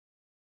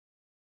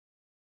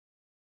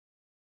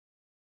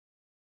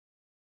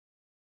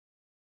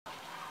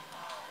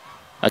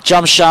A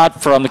jump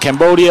shot from the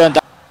Cambodia.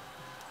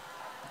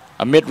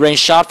 A mid-range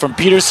shot from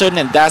Peterson,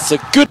 and that's a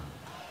good.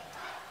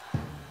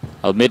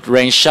 A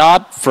mid-range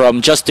shot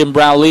from Justin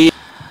Brownlee.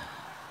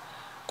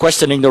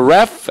 Questioning the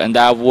ref, and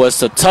that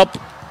was a top.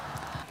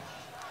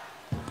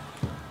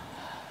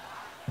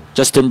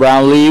 Justin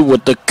Brownlee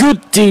with the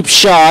good deep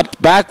shot.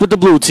 Back with the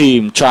blue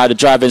team. Try to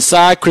drive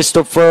inside.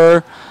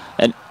 Christopher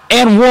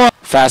and one.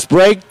 Fast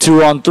break.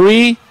 2 on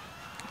 3.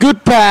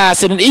 Good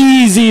pass and an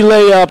easy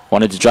layup.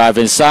 Wanted to drive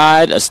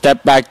inside. A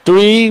step back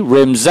 3.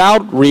 Rims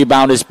out.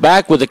 Rebound is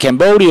back with the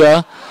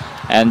Cambodia.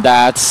 And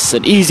that's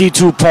an easy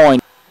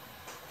 2-point.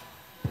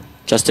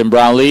 Justin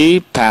Brownlee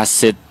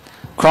pass it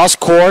cross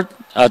court.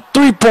 A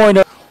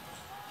 3-pointer.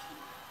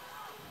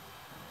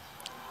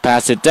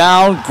 Pass it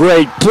down.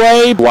 Great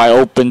play. Wide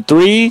open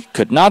 3.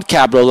 Could not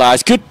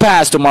capitalize. Good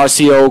pass to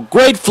Marcio.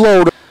 Great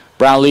floater.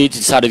 Brownlee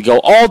decided to go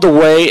all the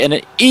way, and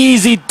an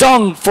easy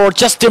dunk for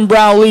Justin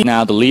Brownlee.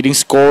 Now the leading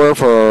scorer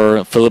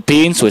for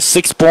Philippines with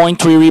 6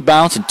 points, 3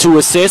 rebounds, and 2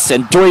 assists.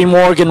 And Dwayne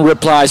Morgan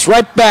replies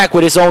right back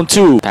with his own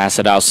 2. Pass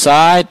it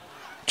outside.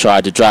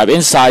 Tried to drive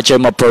inside.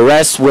 Gemma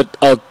Perez with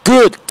a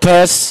good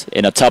pass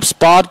in a tough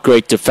spot.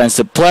 Great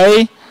defensive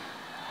play.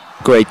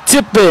 Great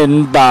tip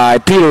in by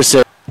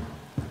Peterson.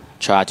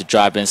 Tried to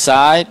drive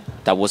inside.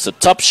 That was a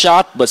tough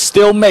shot, but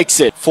still makes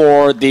it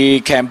for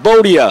the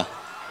Cambodia.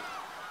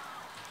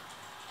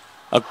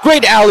 A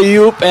great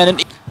alley-oop,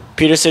 and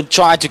Peterson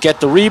tried to get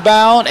the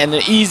rebound, and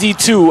an easy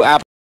 2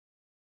 after.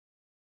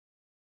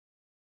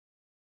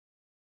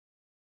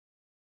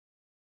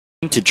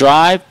 To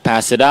drive,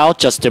 pass it out.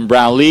 Justin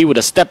Brownlee with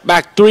a step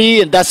back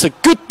 3, and that's a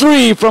good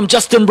 3 from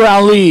Justin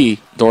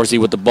Brownlee. Dorsey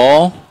with the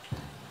ball.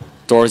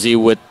 Dorsey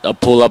with a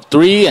pull-up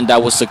 3, and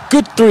that was a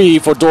good 3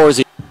 for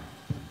Dorsey.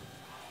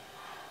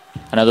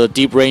 Another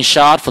deep range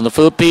shot from the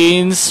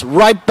Philippines.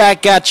 Right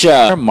back at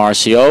ya.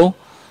 Marcio.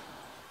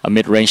 A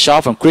mid-range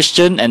shot from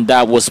Christian, and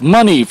that was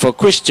money for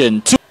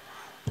Christian.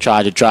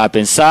 Tried to drive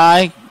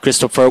inside.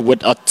 Christopher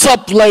with a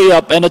top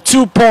layup and a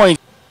 2-point.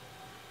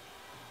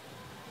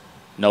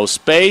 No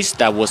space.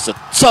 That was a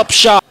top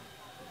shot.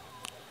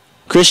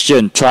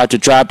 Christian tried to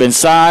drive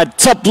inside.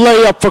 Top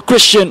layup for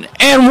Christian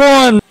and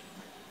 1.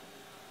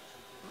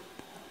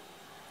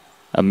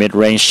 A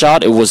mid-range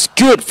shot. It was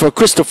good for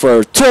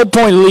Christopher.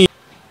 12-point lead.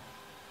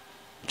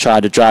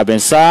 Tried to drive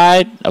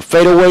inside. A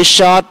fadeaway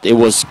shot. It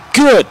was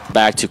good.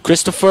 Back to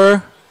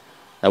Christopher.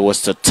 That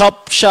was the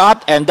top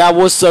shot, and that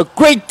was a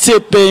great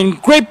tip in.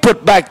 Great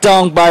putback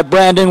dunk by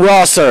Brandon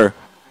Rosser.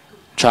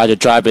 Tried to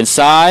drive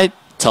inside.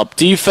 Top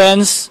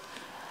defense.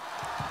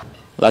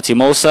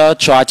 Latimosa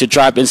tried to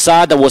drive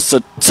inside. That was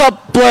a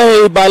top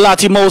play by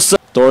Latimosa.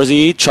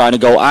 Dorsey trying to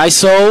go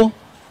ISO.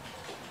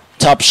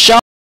 Top shot.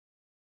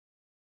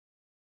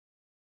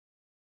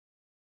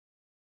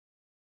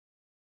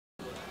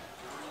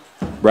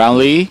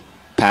 Brownlee,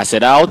 pass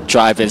it out,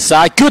 drive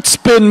inside, good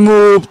spin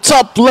move,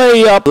 top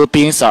layup.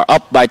 Philippines are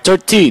up by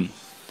 13.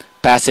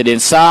 Pass it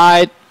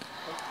inside.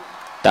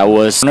 That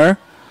was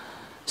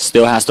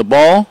still has the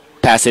ball.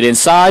 Pass it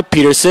inside,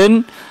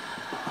 Peterson.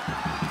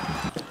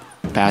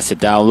 Pass it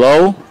down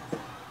low.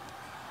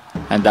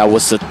 And that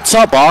was a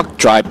top block,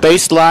 drive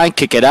baseline,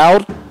 kick it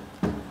out.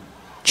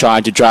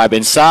 Trying to drive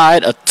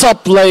inside, a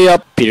top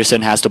layup.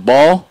 Peterson has the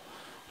ball.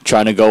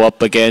 Trying to go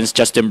up against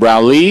Justin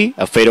Brownlee.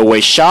 A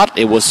fadeaway shot.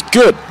 It was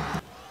good.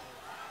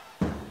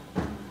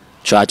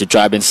 Tried to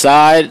drive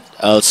inside.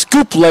 A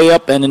scoop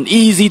layup and an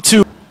easy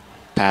 2.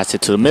 Pass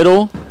it to the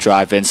middle.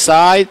 Drive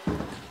inside.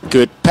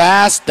 Good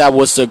pass. That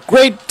was a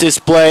great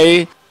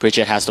display.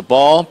 Pritchett has the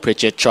ball.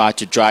 Pritchett tried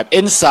to drive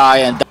inside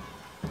and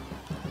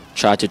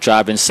tried to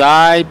drive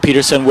inside.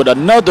 Peterson with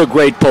another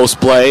great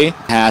post play.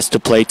 Has to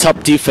play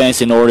top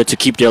defense in order to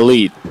keep their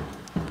lead.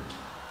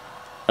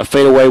 A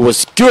fadeaway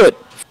was good.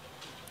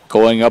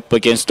 Going up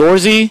against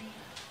Dorsey.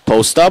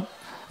 Post up.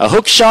 A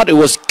hook shot. It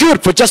was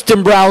good for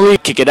Justin Brownlee.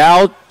 Kick it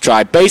out.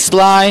 Drive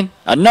baseline.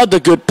 Another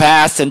good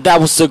pass. And that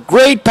was a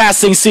great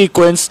passing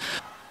sequence.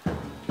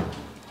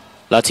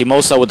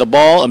 Latimosa with the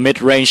ball. A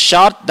mid-range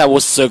shot. That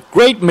was a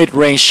great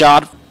mid-range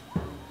shot.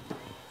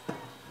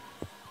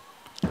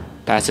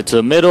 Pass it to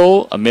the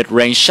middle. A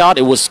mid-range shot.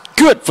 It was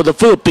good for the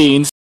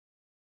Philippines.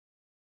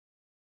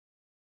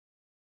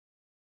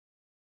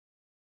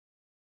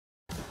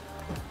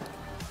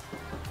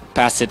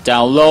 Pass it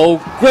down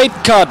low. Great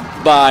cut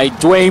by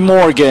Dwayne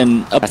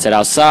Morgan. Pass it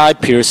outside.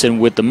 Pearson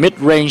with the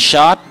mid-range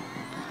shot.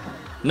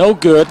 No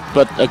good,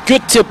 but a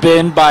good tip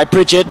in by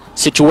Pritchett.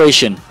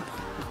 Situation.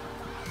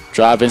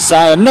 Drive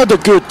inside. Another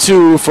good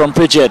 2 from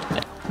Pritchett.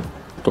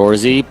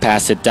 Dorsey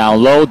pass it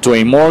down low.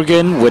 Dwayne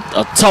Morgan with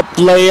a top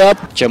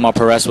layup. Gemma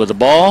Perez with the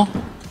ball.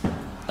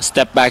 A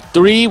step back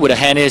 3 with a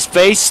hand in his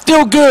face.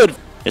 Still good.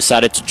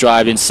 Decided to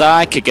drive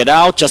inside, kick it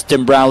out.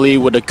 Justin Brownlee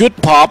with a good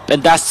pop,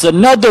 and that's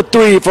another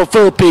 3 for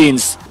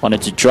Philippines.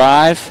 Wanted to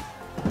drive,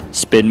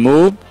 spin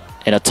move,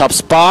 in a top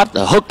spot.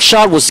 The hook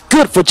shot was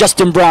good for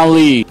Justin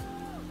Brownlee.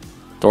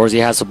 Dorsey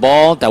has the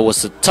ball. That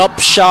was a top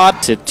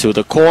shot. It to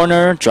the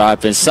corner,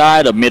 drive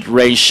inside, a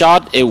mid-range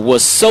shot. It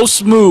was so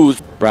smooth.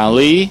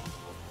 Brownlee,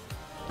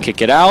 kick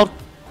it out.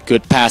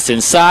 Good pass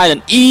inside,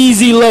 an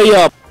easy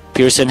layup.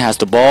 Pearson has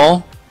the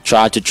ball,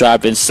 tried to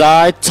drive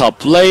inside, top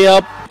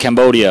layup.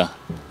 Cambodia,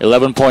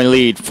 11-point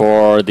lead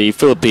for the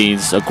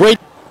Philippines. A great,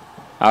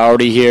 I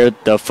already hear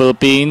the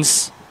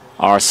Philippines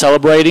are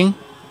celebrating.